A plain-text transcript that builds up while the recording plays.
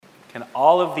Can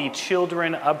all of the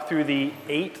children up through the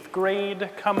 8th grade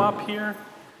come up here?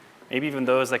 Maybe even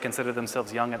those that consider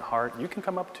themselves young at heart. You can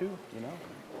come up too,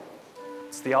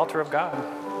 It's the altar of God. Good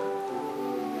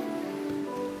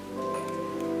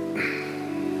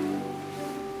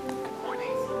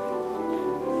morning.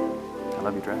 I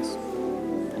love your dress.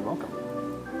 You're welcome.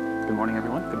 Good morning,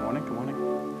 everyone. Good morning, good morning.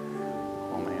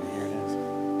 Oh man, here it is.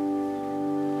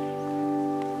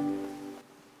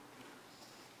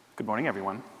 Good morning,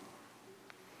 everyone.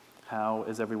 How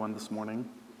is everyone this morning?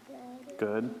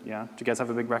 Good, yeah. Did you guys have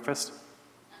a big breakfast?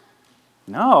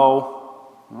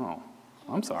 No? Oh,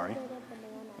 I'm sorry.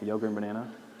 A yogurt and banana?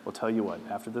 Well, tell you what,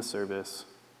 after this service,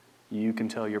 you can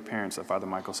tell your parents that Father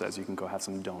Michael says you can go have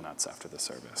some donuts after the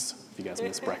service if you guys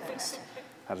miss breakfast.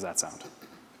 How does that sound?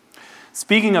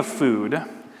 Speaking of food,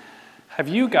 have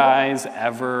you guys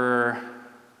ever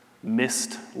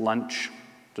missed lunch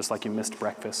just like you missed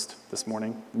breakfast this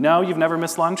morning? No, you've never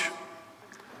missed lunch?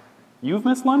 You've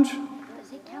missed lunch?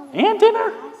 And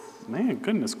dinner? Man,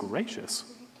 goodness gracious.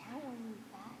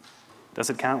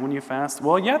 Does it count when you fast?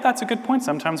 Well, yeah, that's a good point.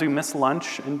 Sometimes we miss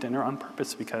lunch and dinner on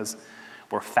purpose because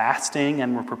we're fasting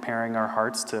and we're preparing our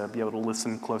hearts to be able to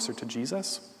listen closer to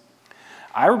Jesus.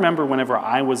 I remember whenever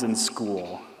I was in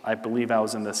school, I believe I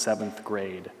was in the 7th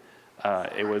grade,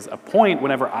 it was a point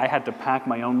whenever I had to pack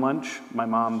my own lunch. My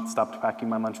mom stopped packing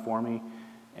my lunch for me,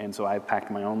 and so I packed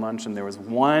my own lunch, and there was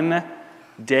one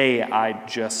day I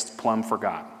just plumb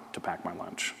forgot to pack my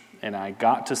lunch. And I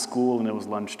got to school and it was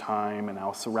lunchtime and I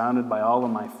was surrounded by all of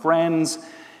my friends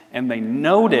and they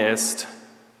noticed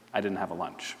I didn't have a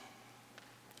lunch.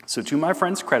 So to my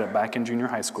friends' credit, back in junior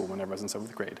high school whenever I was in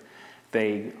 7th grade,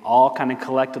 they all kind of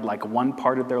collected like one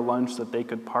part of their lunch that they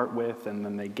could part with, and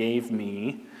then they gave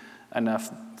me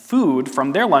enough food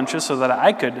from their lunches so that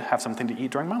I could have something to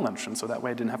eat during my lunch, and so that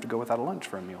way I didn't have to go without a lunch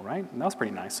for a meal, right? And that was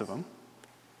pretty nice of them.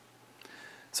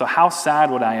 So how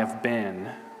sad would I have been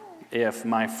if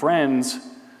my friends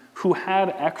who had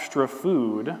extra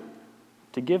food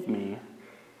to give me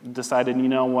decided, you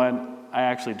know what, I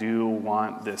actually do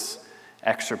want this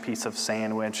extra piece of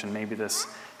sandwich and maybe this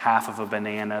half of a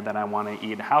banana that I want to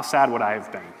eat. How sad would I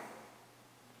have been?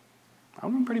 I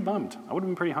would have been pretty bummed. I would have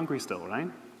been pretty hungry still, right?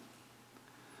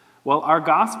 Well, our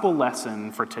gospel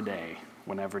lesson for today,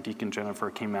 whenever Deacon Jennifer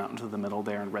came out into the middle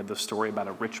there and read the story about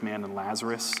a rich man and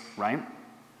Lazarus, right?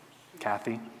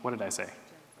 Kathy, what did I say?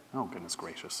 Oh, goodness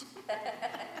gracious.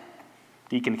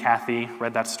 Deacon Kathy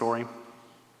read that story.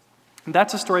 And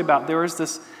that's a story about there was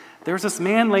this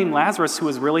man named Lazarus who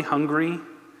was really hungry,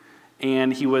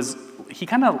 and he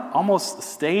kind of almost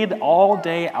stayed all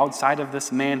day outside of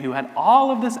this man who had all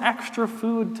of this extra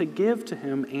food to give to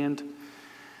him and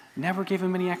never gave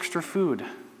him any extra food.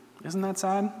 Isn't that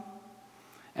sad?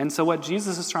 And so what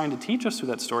Jesus is trying to teach us through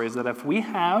that story is that if we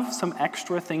have some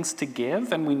extra things to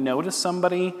give and we notice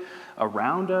somebody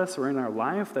around us or in our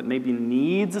life that maybe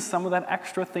needs some of that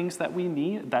extra things that we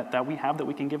need, that we have that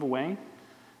we can give away,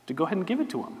 to go ahead and give it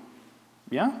to them.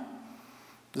 Yeah?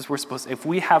 If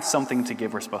we have something to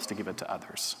give, we're supposed to give it to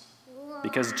others.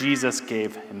 Because Jesus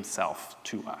gave himself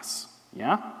to us.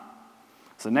 Yeah?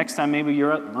 So next time maybe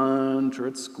you're at lunch or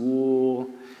at school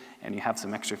and you have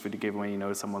some extra food to give away, you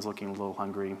notice someone's looking a little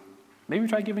hungry, maybe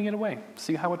try giving it away.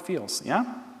 See how it feels, yeah?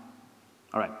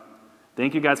 All right.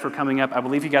 Thank you guys for coming up. I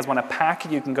believe you guys want a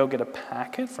packet. You can go get a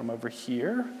packet from over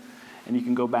here, and you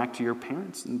can go back to your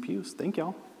parents in pews. Thank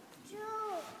y'all.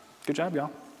 Good job, y'all.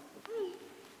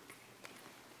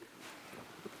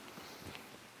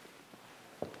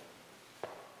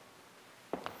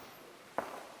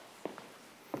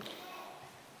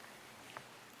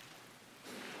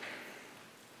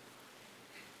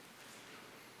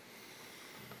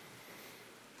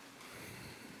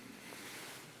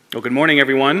 Well, good morning,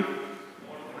 everyone.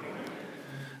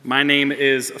 My name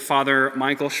is Father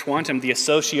Michael Schwant. I'm the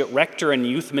Associate Rector and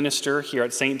Youth Minister here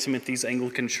at St. Timothy's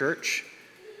Anglican Church.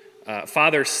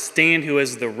 Father Stan, who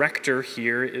is the rector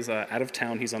here, is out of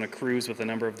town. He's on a cruise with a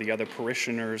number of the other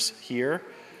parishioners here.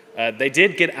 They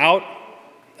did get out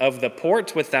of the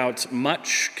port without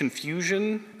much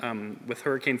confusion with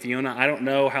Hurricane Fiona. I don't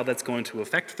know how that's going to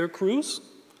affect their cruise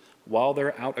while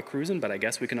they're out a-cruising, but I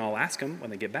guess we can all ask them when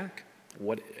they get back.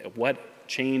 What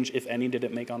change, if any, did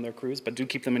it make on their cruise? But do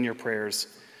keep them in your prayers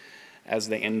as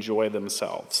they enjoy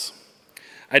themselves.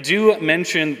 I do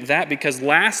mention that because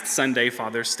last Sunday,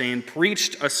 Father Stan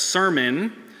preached a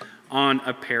sermon on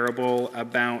a parable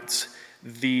about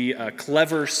the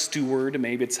clever steward.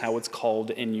 Maybe it's how it's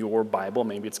called in your Bible.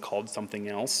 Maybe it's called something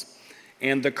else.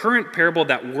 And the current parable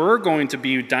that we're going to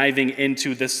be diving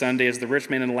into this Sunday is the rich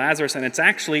man and Lazarus, and it's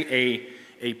actually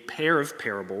a pair of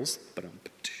parables,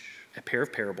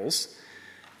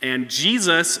 And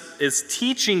Jesus is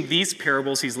teaching these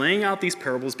parables. He's laying out these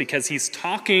parables because he's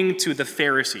talking to the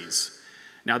Pharisees.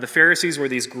 Now, the Pharisees were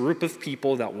these group of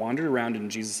people that wandered around in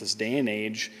Jesus' day and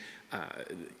age.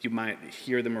 You might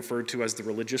hear them referred to as the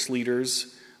religious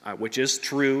leaders, which is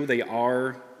true. They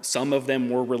are, some of them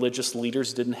were religious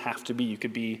leaders, didn't have to be. You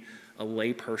could be a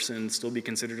lay person, still be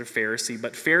considered a Pharisee.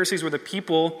 But Pharisees were the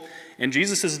people in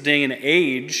Jesus' day and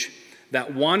age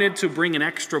that wanted to bring an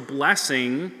extra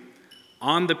blessing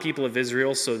on the people of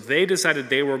Israel, so they decided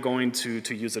they were going to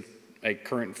use a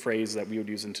current phrase that we would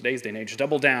use in today's day and age,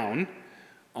 double down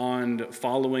on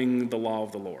following the law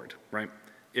of the Lord, right?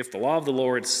 If the law of the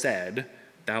Lord said,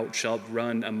 thou shalt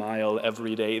run a mile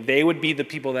every day, they would be the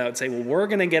people that would say, well, we're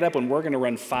going to get up and we're going to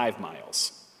run 5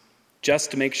 miles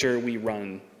just to make sure we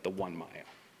run the 1 mile,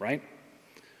 right?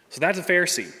 So that's a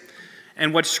Pharisee.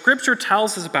 And what Scripture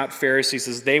tells us about Pharisees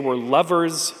is they were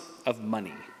lovers of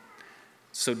money.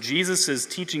 So Jesus is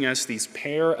teaching us these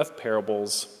pair of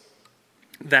parables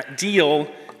that deal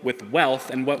with wealth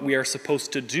and what we are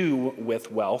supposed to do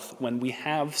with wealth when we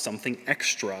have something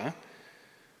extra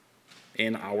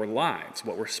in our lives,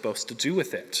 what we're supposed to do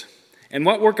with it. And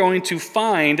what we're going to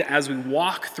find as we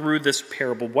walk through this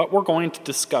parable, what we're going to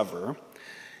discover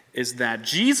is that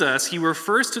Jesus, he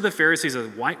refers to the Pharisees as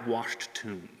whitewashed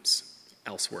tombs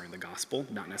elsewhere in the gospel,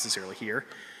 not necessarily here.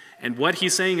 And what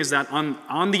he's saying is that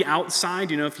on the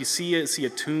outside, if you see a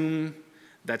tomb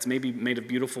that's maybe made of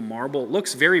beautiful marble, it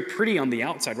looks very pretty on the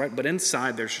outside, right? But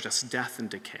inside, there's just death and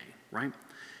decay, right?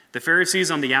 The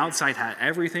Pharisees on the outside had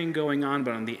everything going on,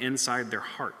 but on the inside, their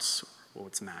hearts were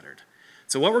what's mattered.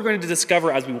 So what we're going to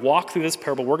discover as we walk through this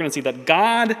parable, we're going to see that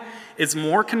God is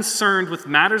more concerned with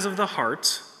matters of the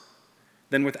heart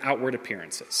than with outward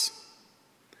appearances.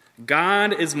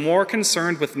 God is more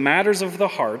concerned with matters of the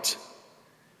heart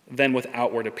than with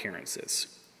outward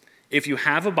appearances. If you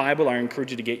have a Bible, I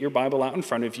encourage you to get your Bible out in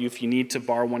front of you. If you need to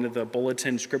borrow one of the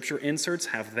bulletin scripture inserts,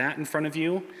 have that in front of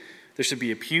you. There should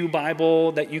be a pew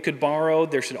Bible that you could borrow.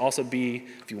 There should also be,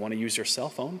 if you want to use your cell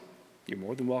phone, you're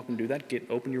more than welcome to do that.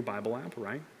 Open your Bible app,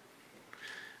 right?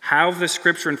 Have the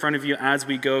scripture in front of you as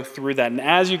we go through that. And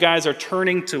as you guys are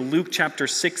turning to Luke chapter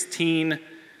 16,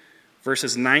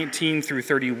 verses 19 through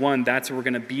 31, that's where we're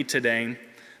going to be today.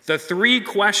 The 3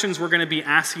 questions we're going to be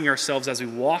asking ourselves as we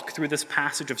walk through this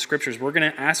passage of scriptures, we're going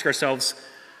to ask ourselves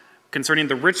concerning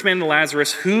the rich man and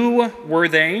Lazarus, who were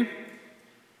they?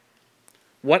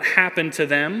 What happened to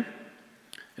them?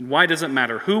 And why does it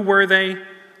matter? Who were they?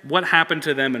 What happened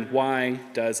to them? And why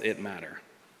does it matter?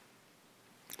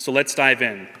 So let's dive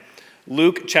in.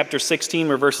 Luke chapter 16,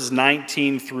 verses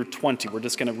 19 through 20. We're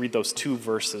just going to read those 2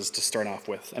 verses to start off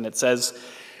with. And it says,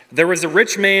 there was a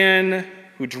rich man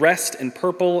who dressed in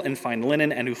purple and fine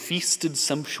linen and who feasted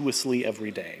sumptuously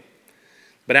every day.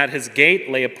 But at his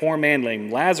gate lay a poor man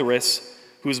named Lazarus,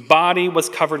 whose body was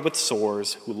covered with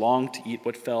sores, who longed to eat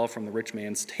what fell from the rich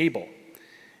man's table.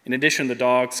 In addition, the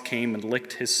dogs came and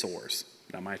licked his sores.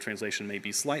 Now, my translation may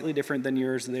be slightly different than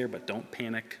yours there, but don't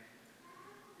panic.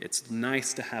 It's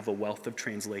nice to have a wealth of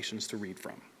translations to read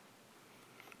from.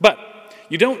 But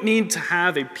you don't need to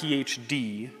have a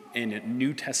PhD in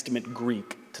New Testament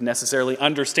Greek to necessarily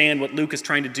understand what Luke is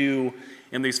trying to do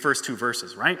in these first 2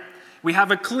 verses, right? We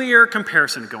have a clear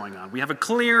comparison going on. We have a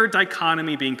clear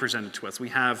dichotomy being presented to us. We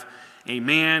have a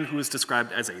man who is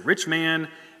described as a rich man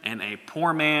and a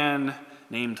poor man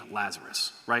named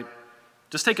Lazarus, right?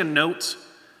 Just take a note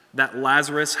that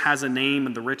Lazarus has a name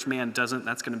and the rich man doesn't.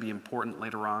 That's going to be important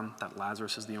later on, that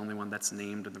Lazarus is the only one that's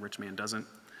named and the rich man doesn't.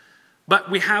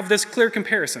 But we have this clear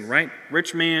comparison, right?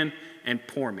 Rich man and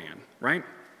poor man, right?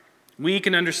 We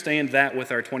can understand that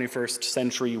with our 21st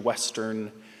century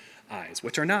Western eyes,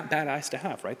 which are not bad eyes to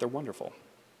have, right? They're wonderful.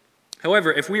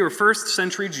 However, if we were first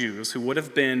century Jews who would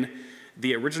have been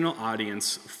the original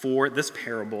audience for this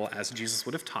parable as Jesus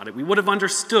would have taught it, we would have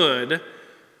understood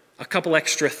a couple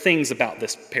extra things about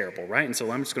this parable, right? And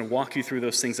so I'm just going to walk you through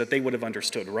those things that they would have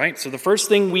understood, right? So the first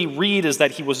thing we read is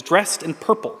that he was dressed in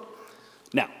purple.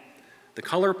 Now, the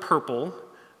color purple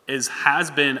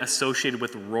has been associated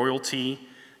with royalty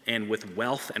and with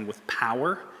wealth and with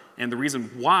power. And the reason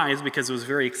why is because it was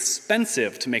very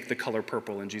expensive to make the color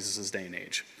purple in Jesus' day and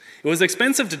age. It was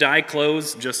expensive to dye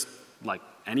clothes just like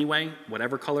anyway,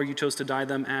 whatever color you chose to dye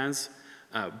them as.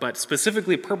 But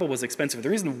specifically, purple was expensive. The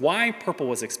reason why purple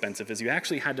was expensive is you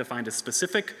actually had to find a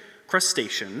specific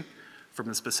crustacean from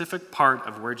a specific part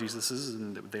of where Jesus'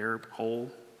 and their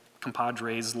whole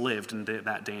compadres lived in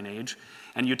that day and age.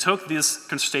 And you took this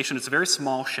crustacean, it's a very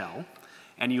small shell,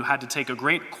 and you had to take a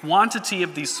great quantity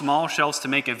of these small shells to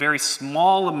make a very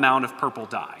small amount of purple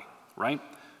dye, right?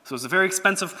 So it was a very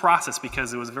expensive process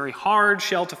because it was a very hard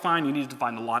shell to find. You needed to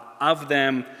find a lot of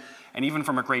them. And even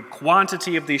from a great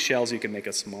quantity of these shells, you can make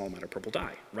a small amount of purple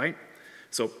dye, right?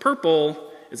 So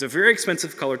purple is a very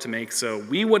expensive color to make. So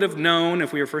we would have known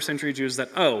if we were first century Jews that,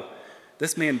 oh,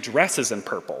 this man dresses in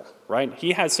purple, right?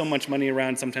 He has so much money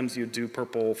around. Sometimes you do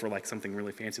purple for like something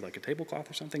really fancy, like a tablecloth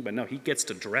or something. But no, he gets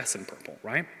to dress in purple,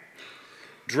 right?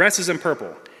 Dresses in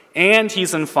purple. And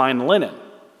he's in fine linen.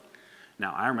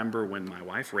 Now, I remember when my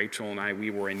wife, Rachel, and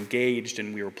we were engaged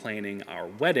and we were planning our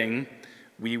wedding,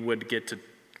 we would get to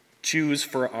choose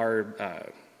for our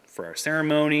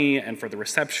ceremony and for the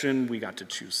reception. We got to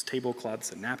choose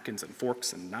tablecloths and napkins and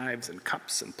forks and knives and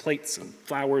cups and plates and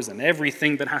flowers and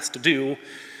everything that has to do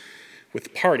with the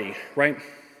party, right?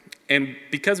 And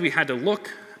because we had to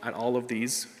look at all of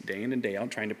these day in and day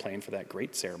out trying to plan for that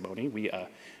great ceremony, we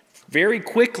very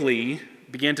quickly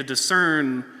began to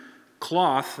discern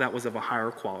cloth that was of a higher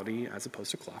quality as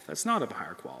opposed to cloth that's not of a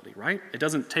higher quality, right? It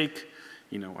doesn't take,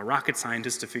 a rocket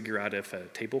scientist to figure out if a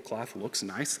tablecloth looks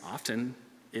nice. Often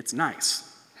it's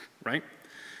nice, right?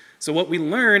 So what we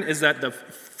learn is that the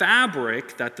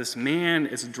fabric that this man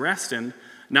is dressed in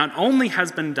not only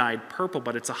has been dyed purple,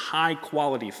 but it's a high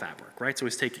quality fabric, right? So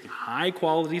he's taking high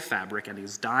quality fabric and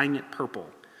he's dyeing it purple.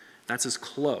 That's his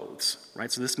clothes,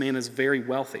 right? So this man is very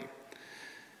wealthy.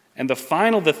 And the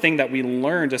thing that we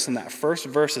learned just in that first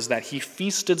verse is that he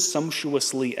feasted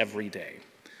sumptuously every day.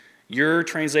 Your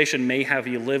translation may have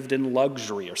he lived in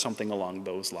luxury or something along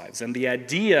those lines. And the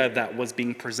idea that was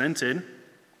being presented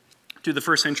to the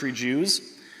first century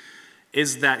Jews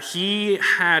is that he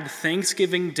had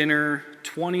Thanksgiving dinner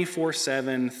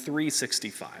 24/7,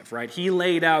 365, right? He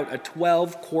laid out a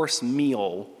 12-course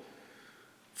meal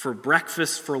for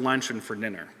breakfast, for lunch, and for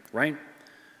dinner, right?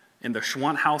 In the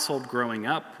Schwant household growing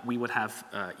up, we would have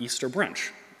Easter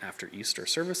brunch. After Easter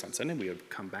service on Sunday, we would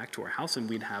come back to our house and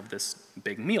we'd have this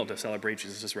big meal to celebrate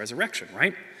Jesus' resurrection,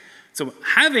 right? So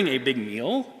having a big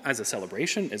meal as a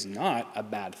celebration is not a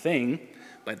bad thing,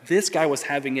 but this guy was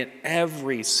having it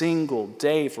every single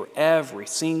day for every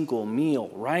single meal,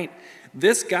 right?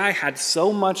 This guy had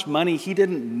so much money, he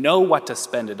didn't know what to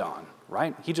spend it on,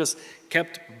 right? He just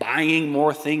kept buying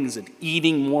more things and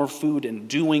eating more food and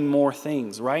doing more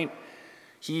things, right?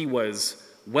 He was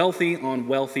wealthy on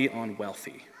wealthy on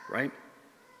wealthy, right?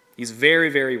 He's very,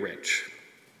 very rich.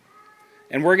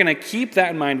 And we're going to keep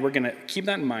that in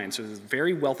mind. So this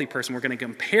very wealthy person, we're going to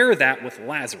compare that with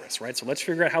Lazarus, right? So let's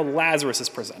figure out how Lazarus is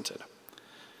presented.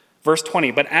 Verse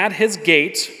 20, but at his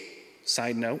gate,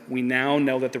 side note, we now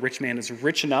know that the rich man is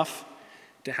rich enough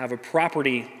to have a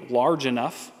property large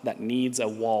enough that needs a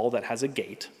wall that has a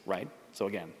gate, right? So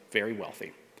again, very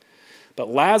wealthy. But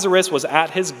Lazarus was at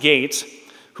his gate,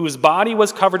 whose body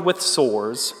was covered with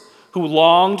sores, who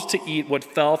longed to eat what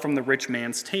fell from the rich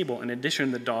man's table. In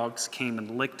addition, the dogs came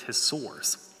and licked his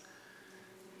sores.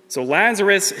 So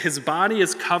Lazarus, his body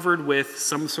is covered with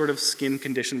some sort of skin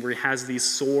condition where he has these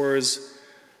sores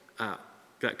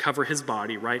that cover his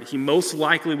body, right? He most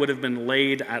likely would have been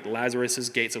laid at Lazarus'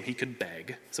 gate so he could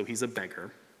beg. So he's a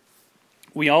beggar.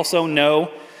 We also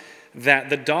know that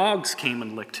the dogs came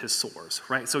and licked his sores,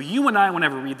 right? So you and I,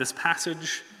 whenever we read this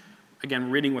passage,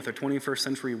 again, reading with our 21st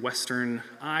century Western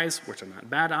eyes, which are not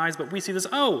bad eyes, but we see this,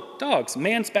 oh, dogs,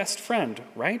 man's best friend,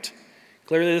 right?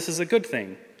 Clearly this is a good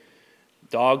thing.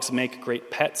 Dogs make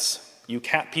great pets. You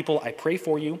cat people, I pray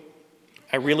for you.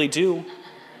 I really do.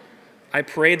 I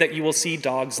pray that you will see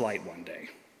dogs light one day.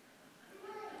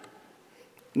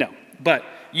 No, but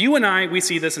you and I, we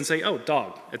see this and say, oh,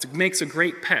 dog, it makes a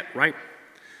great pet, right?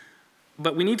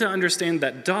 But we need to understand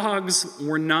that dogs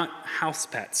were not house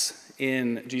pets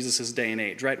in Jesus' day and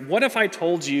age, right? What if I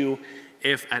told you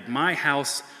if at my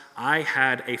house I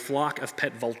had a flock of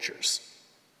pet vultures?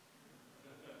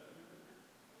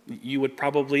 You would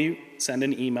probably send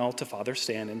an email to Father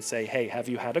Stan and say, hey, have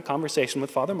you had a conversation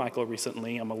with Father Michael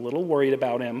recently? I'm a little worried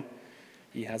about him.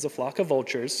 He has a flock of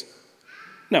vultures.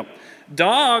 No,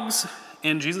 dogs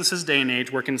in Jesus' day and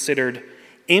age were considered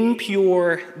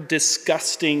impure,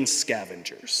 disgusting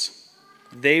scavengers.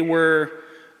 They were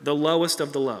the lowest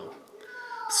of the low.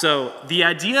 So the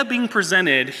idea being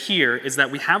presented here is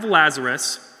that we have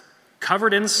Lazarus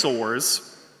covered in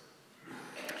sores.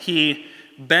 He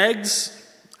begs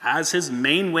as his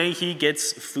main way he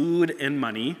gets food and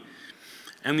money.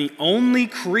 And the only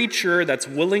creature that's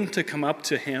willing to come up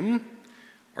to him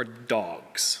are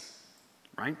dogs,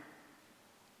 right?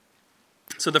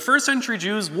 So the first century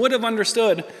Jews would have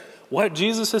understood what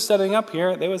Jesus is setting up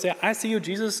here. They would say, I see you,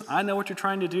 Jesus. I know what you're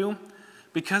trying to do.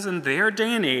 Because in their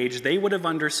day and age, they would have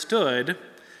understood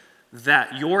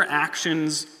that your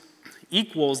actions,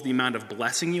 equals the amount of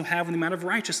blessing you have and the amount of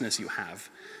righteousness you have.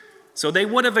 So they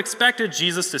would have expected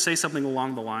Jesus to say something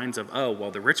along the lines of, oh,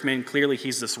 well, the rich man, clearly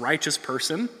he's this righteous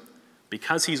person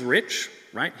because he's rich,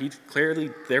 right? He clearly,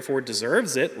 therefore,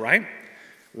 deserves it, right?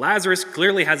 Lazarus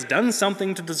clearly has done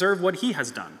something to deserve what he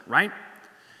has done, right?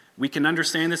 We can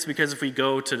understand this because if we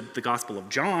go to the Gospel of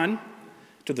John,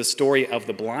 to the story of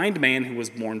the blind man who was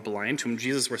born blind, to whom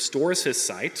Jesus restores his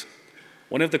sight,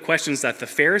 one of the questions that the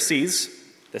Pharisees,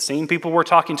 the same people we're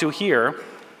talking to here,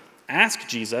 ask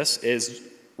Jesus is,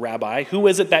 Rabbi, who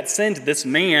is it that sent this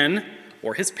man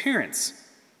or his parents?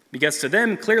 Because to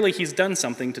them, clearly he's done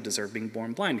something to deserve being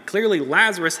born blind. Clearly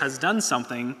Lazarus has done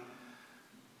something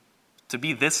to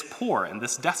be this poor and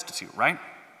this destitute, right?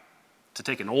 To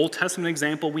take an Old Testament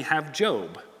example, we have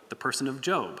Job, the person of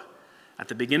Job. At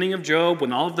the beginning of Job,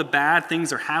 when all of the bad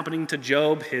things are happening to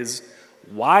Job, his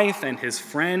wife and his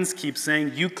friends keep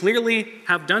saying, you clearly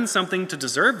have done something to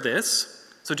deserve this,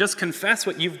 so just confess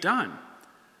what you've done.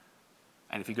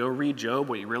 And if you go read Job,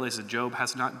 what you realize is that Job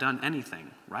has not done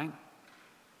anything, right?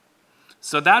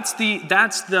 So that's the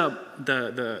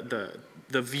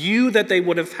view that they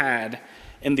would have had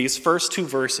in these first two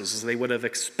verses, is they would have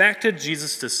expected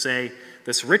Jesus to say,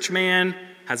 this rich man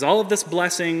has all of this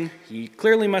blessing, he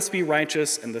clearly must be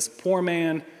righteous, and this poor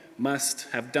man must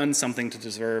have done something to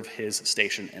deserve his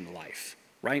station in life,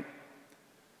 right?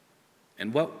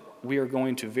 And what we are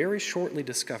going to very shortly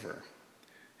discover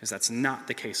is that's not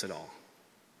the case at all.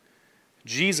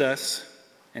 Jesus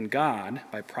and God,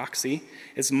 by proxy,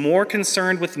 is more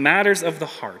concerned with matters of the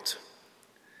heart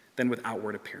than with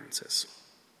outward appearances.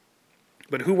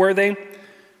 But who were they?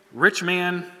 Rich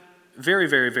man, very,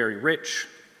 very, very rich.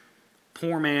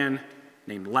 Poor man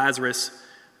named Lazarus,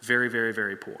 very, very,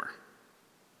 very poor.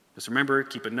 Just remember,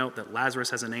 keep a note that Lazarus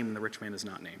has a name and the rich man is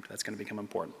not named. That's going to become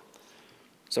important.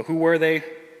 So who were they?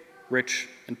 Rich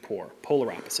and poor,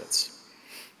 polar opposites.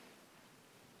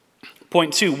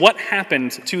 Point 2, what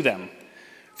happened to them?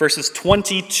 Verses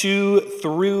 22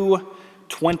 through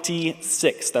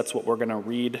 26. That's what we're going to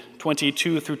read,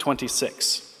 22 through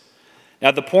 26.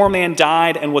 Now the poor man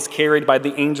died and was carried by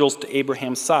the angels to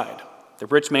Abraham's side. The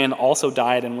rich man also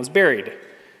died and was buried.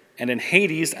 And in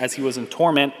Hades, as he was in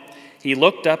torment, he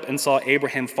looked up and saw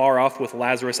Abraham far off with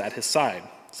Lazarus at his side.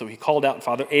 So he called out,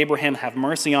 Father Abraham, have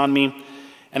mercy on me,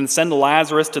 and send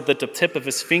Lazarus to the tip of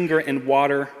his finger in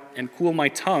water and cool my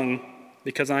tongue,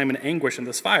 because I am in anguish in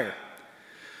this fire.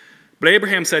 But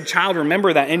Abraham said, Child,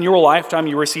 remember that in your lifetime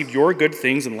you received your good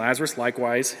things, and Lazarus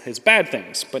likewise his bad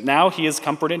things. But now he is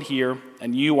comforted here,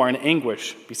 and you are in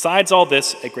anguish. Besides all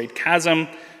this, a great chasm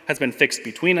has been fixed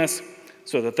between us,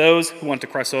 so that those who want to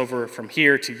cross over from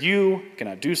here to you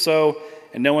cannot do so,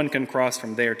 and no one can cross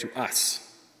from there to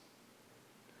us.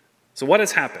 So what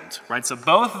has happened, right? So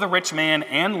both the rich man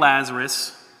and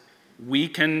Lazarus, we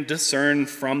can discern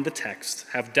from the text,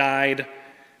 have died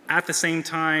at the same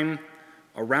time,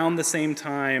 around the same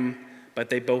time, but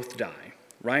they both die,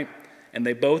 right? And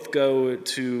they both go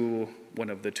to one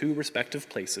of the two respective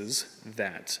places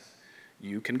that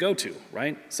you can go to,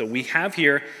 right? So we have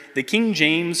here, the King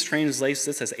James translates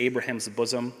this as Abraham's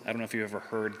bosom. I don't know if you've ever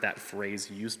heard that phrase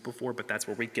used before, but that's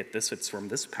where we get this. It's from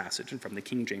this passage and from the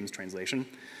King James translation.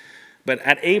 But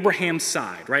at Abraham's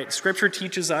side, right, Scripture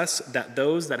teaches us that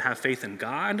those that have faith in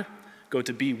God go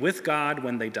to be with God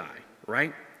when they die,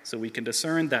 right? So we can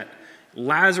discern that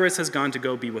Lazarus has gone to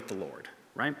go be with the Lord,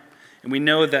 right? And we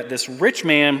know that this rich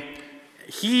man,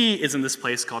 he is in this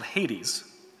place called Hades.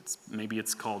 Maybe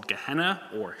it's called Gehenna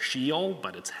or Sheol,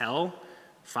 but it's hell,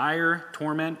 fire,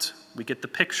 torment. We get the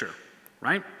picture,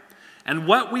 right? And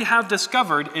what we have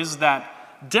discovered is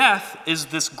that death is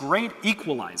this great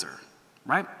equalizer,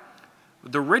 right?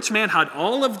 The rich man had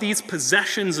all of these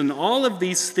possessions and all of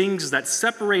these things that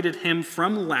separated him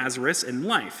from Lazarus in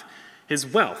life. His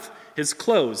wealth, his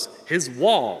clothes, his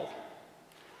wall.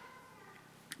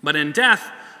 But in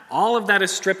death, all of that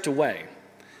is stripped away.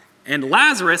 And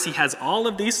Lazarus, he has all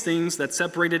of these things that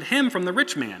separated him from the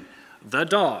rich man. The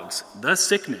dogs, the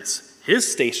sickness,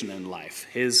 his station in life,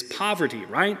 his poverty,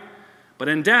 right? But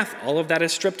in death, all of that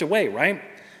is stripped away, right?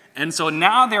 And so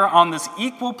now they're on this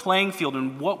equal playing field,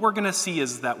 and what we're going to see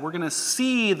is that we're going to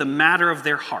see the matter of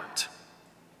their heart,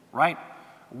 right?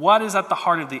 What is at the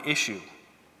heart of the issue?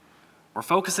 We're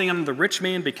focusing on the rich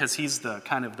man because he's the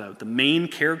kind of the main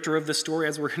character of the story,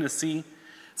 as we're going to see.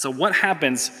 So what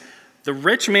happens? The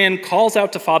rich man calls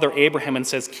out to Father Abraham and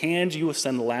says, can you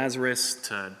send Lazarus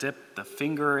to dip the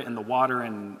finger in the water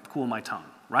and cool my tongue,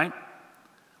 right?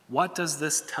 What does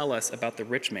this tell us about the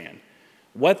rich man?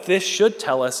 What this should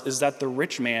tell us is that the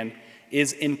rich man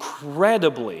is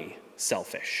incredibly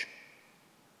selfish.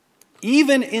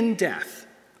 Even in death,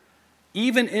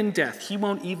 Even in death, he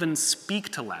won't even speak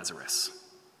to Lazarus.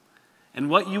 And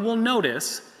what you will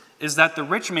notice is that the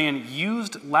rich man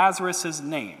used Lazarus'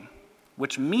 name,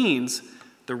 which means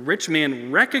the rich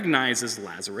man recognizes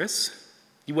Lazarus.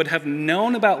 He would have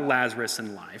known about Lazarus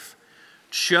in life,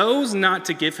 chose not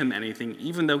to give him anything,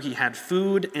 even though he had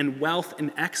food and wealth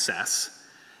in excess.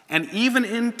 And even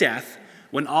in death,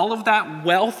 when all of that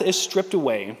wealth is stripped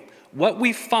away, what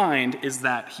we find is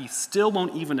that he still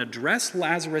won't even address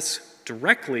Lazarus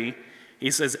directly.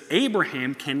 He says,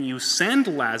 Abraham, can you send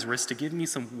Lazarus to give me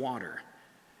some water?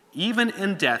 Even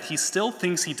in death, he still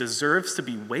thinks he deserves to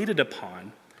be waited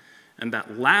upon, and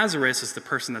that Lazarus is the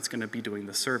person that's going to be doing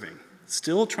the serving,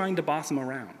 still trying to boss him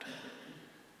around.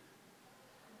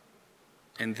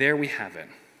 And there we have it.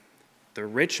 The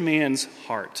rich man's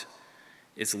heart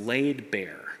is laid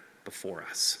bare before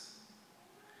us.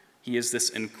 He is this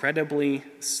incredibly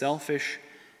selfish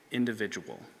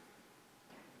individual.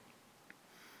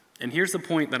 And here's the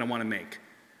point that I want to make.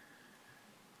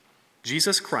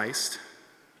 Jesus Christ,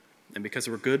 and because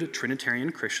we're good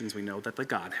Trinitarian Christians, we know that the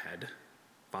Godhead,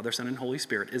 Father, Son, and Holy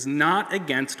Spirit, is not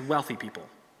against wealthy people.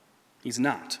 He's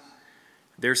not.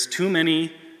 There's too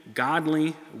many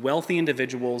godly, wealthy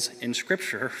individuals in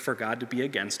Scripture for God to be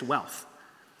against wealth.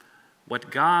 What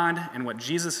God and what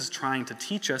Jesus is trying to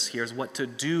teach us here is what to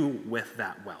do with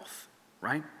that wealth,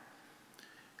 right?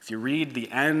 If you read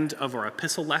the end of our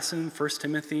epistle lesson, 1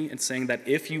 Timothy, it's saying that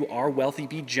if you are wealthy,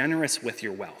 be generous with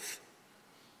your wealth.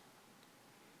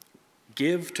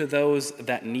 Give to those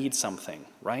that need something,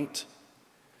 right?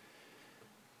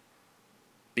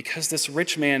 Because this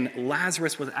rich man,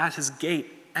 Lazarus, was at his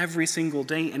gate every single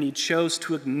day, and he chose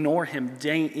to ignore him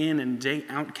day in and day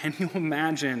out. Can you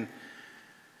imagine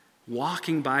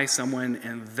walking by someone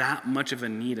in that much of a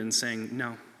need and saying,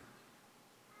 no?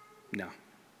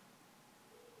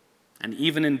 And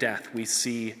even in death, we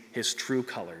see his true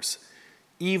colors.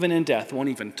 Even in death, won't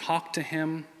even talk to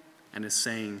him and is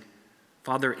saying,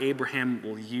 Father Abraham,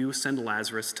 will you send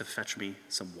Lazarus to fetch me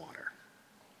some water?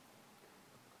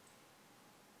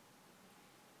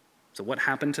 So what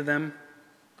happened to them?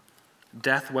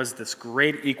 Death was this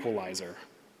great equalizer.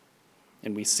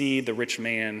 And we see the rich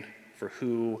man for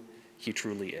who he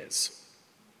truly is.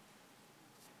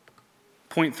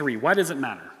 Point 3, why does it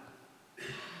matter?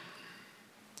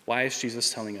 Why is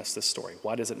Jesus telling us this story?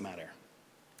 Why does it matter?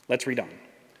 Let's read on.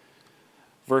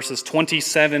 Verses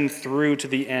 27 through to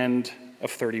the end of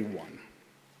 31.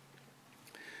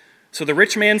 So the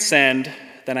rich man said,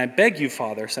 Then I beg you,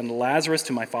 Father, send Lazarus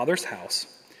to my father's house,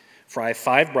 for I have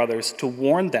 5 brothers, to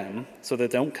warn them so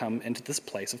that they don't come into this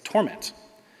place of torment.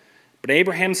 But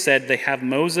Abraham said, They have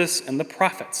Moses and the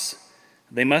prophets.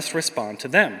 They must respond to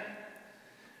them.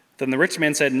 Then the rich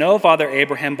man said, No, Father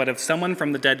Abraham, but if someone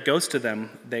from the dead goes to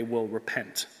them, they will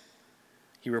repent.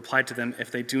 He replied to them, If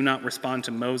they do not respond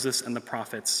to Moses and the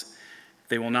prophets,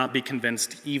 they will not be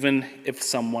convinced, even if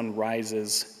someone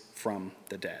rises from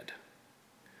the dead.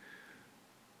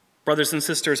 Brothers and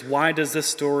sisters, why does this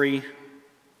story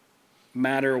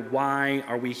matter? Why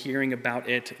are we hearing about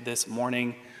it this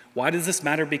morning? Why does this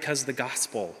matter? Because the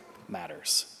gospel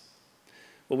matters.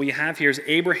 What we have here is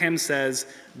Abraham says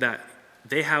that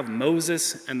they have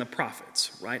Moses and the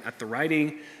prophets, right? At the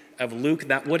writing of Luke,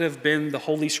 that would have been the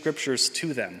Holy Scriptures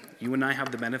to them. You and I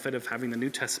have the benefit of having the New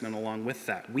Testament along with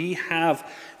that. We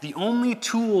have the only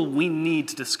tool we need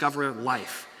to discover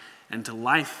life and to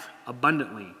life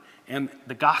abundantly. And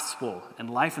the gospel and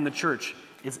life in the church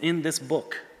is in this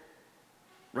book,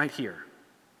 right here.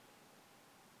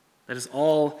 That is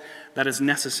all that is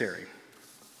necessary.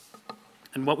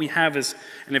 And what we have is,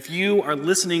 and if you are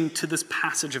listening to this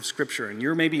passage of Scripture and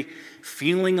you're maybe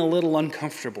feeling a little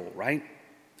uncomfortable, right?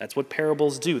 That's what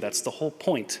parables do. That's the whole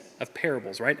point of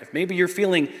parables, right? If maybe you're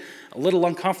feeling a little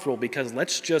uncomfortable because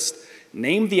let's just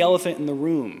name the elephant in the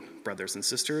room, brothers and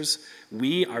sisters.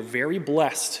 We are very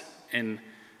blessed and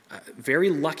very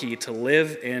lucky to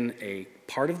live in a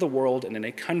part of the world and in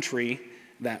a country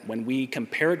that when we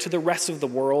compare it to the rest of the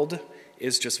world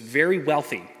is just very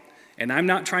wealthy. And I'm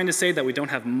not trying to say that we don't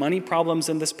have money problems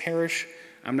in this parish.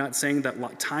 I'm not saying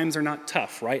that times are not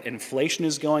tough, right? Inflation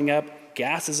is going up,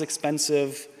 gas is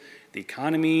expensive, the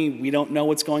economy, we don't know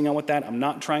what's going on with that. I'm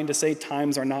not trying to say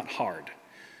times are not hard.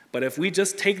 But if we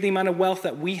just take the amount of wealth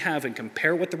that we have and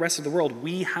compare it with the rest of the world,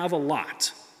 we have a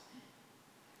lot.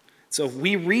 So if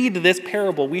we read this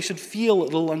parable, we should feel a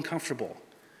little uncomfortable.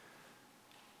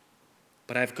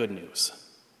 But I have good news.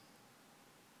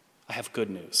 I have good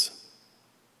news.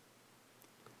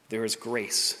 There is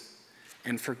grace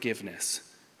and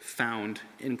forgiveness found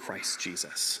in Christ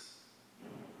Jesus.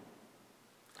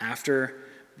 After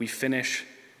we finish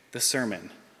the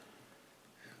sermon,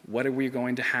 What are we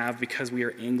going to have? Because we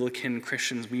are Anglican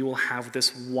Christians, we will have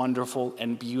this wonderful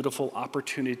and beautiful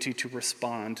opportunity to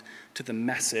respond to the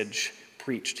message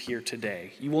preached here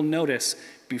today. You will notice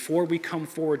before we come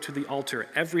forward to the altar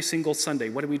every single Sunday,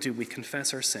 what do? We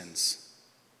confess our sins.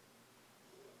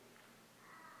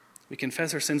 We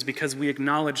confess our sins because we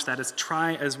acknowledge that as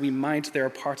try as we might, there are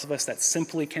parts of us that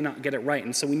simply cannot get it right.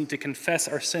 And so we need to confess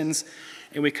our sins,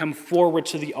 and we come forward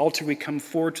to the altar, we come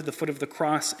forward to the foot of the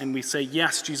cross, and we say,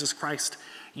 yes, Jesus Christ,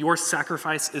 your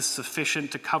sacrifice is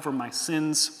sufficient to cover my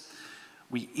sins.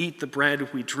 We eat the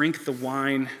bread, we drink the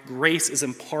wine. Grace is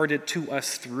imparted to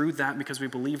us through that because we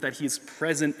believe that he is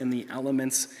present in the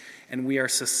elements, and we are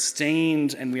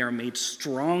sustained and we are made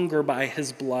stronger by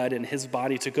his blood and his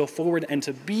body to go forward and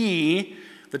to be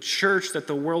the church that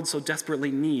the world so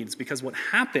desperately needs. Because what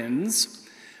happens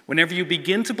whenever you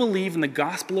begin to believe in the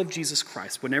gospel of Jesus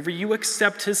Christ, whenever you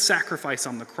accept his sacrifice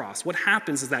on the cross, what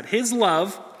happens is that his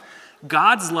love,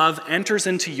 God's love, enters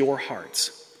into your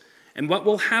heart. And what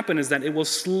will happen is that it will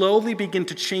slowly begin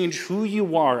to change who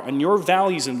you are and your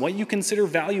values and what you consider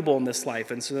valuable in this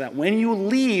life. And so that when you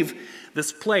leave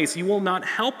this place, you will not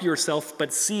help yourself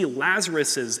but see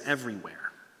Lazaruses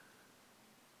everywhere.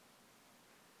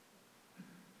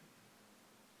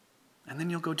 And then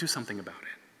you'll go do something about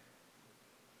it.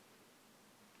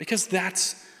 Because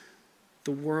that's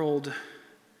the world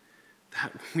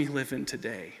that we live in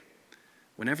today.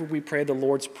 Whenever we pray the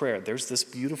Lord's Prayer, there's this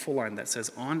beautiful line that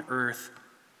says, on earth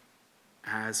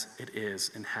as it is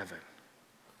in heaven.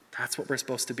 That's what we're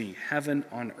supposed to be, heaven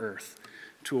on earth,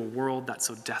 to a world that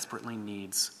so desperately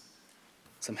needs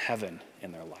some heaven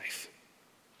in their life.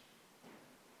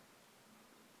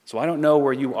 So I don't know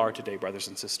where you are today, brothers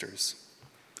and sisters.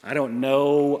 I don't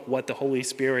know what the Holy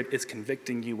Spirit is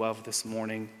convicting you of this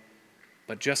morning,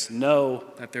 but just know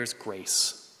that there's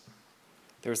grace,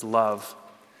 there's love,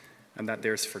 and that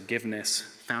there's forgiveness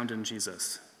found in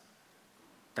Jesus.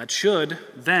 That should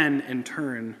then, in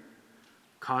turn,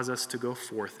 cause us to go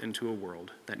forth into a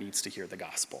world that needs to hear the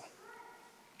gospel.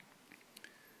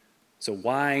 So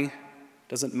why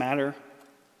does it matter?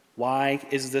 Why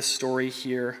is this story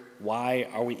here? Why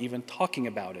are we even talking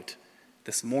about it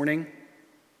this morning?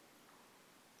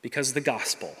 Because the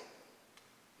gospel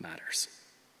matters.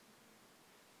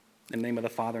 In the name of the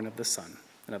Father, and of the Son,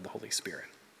 and of the Holy Spirit.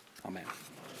 Amen.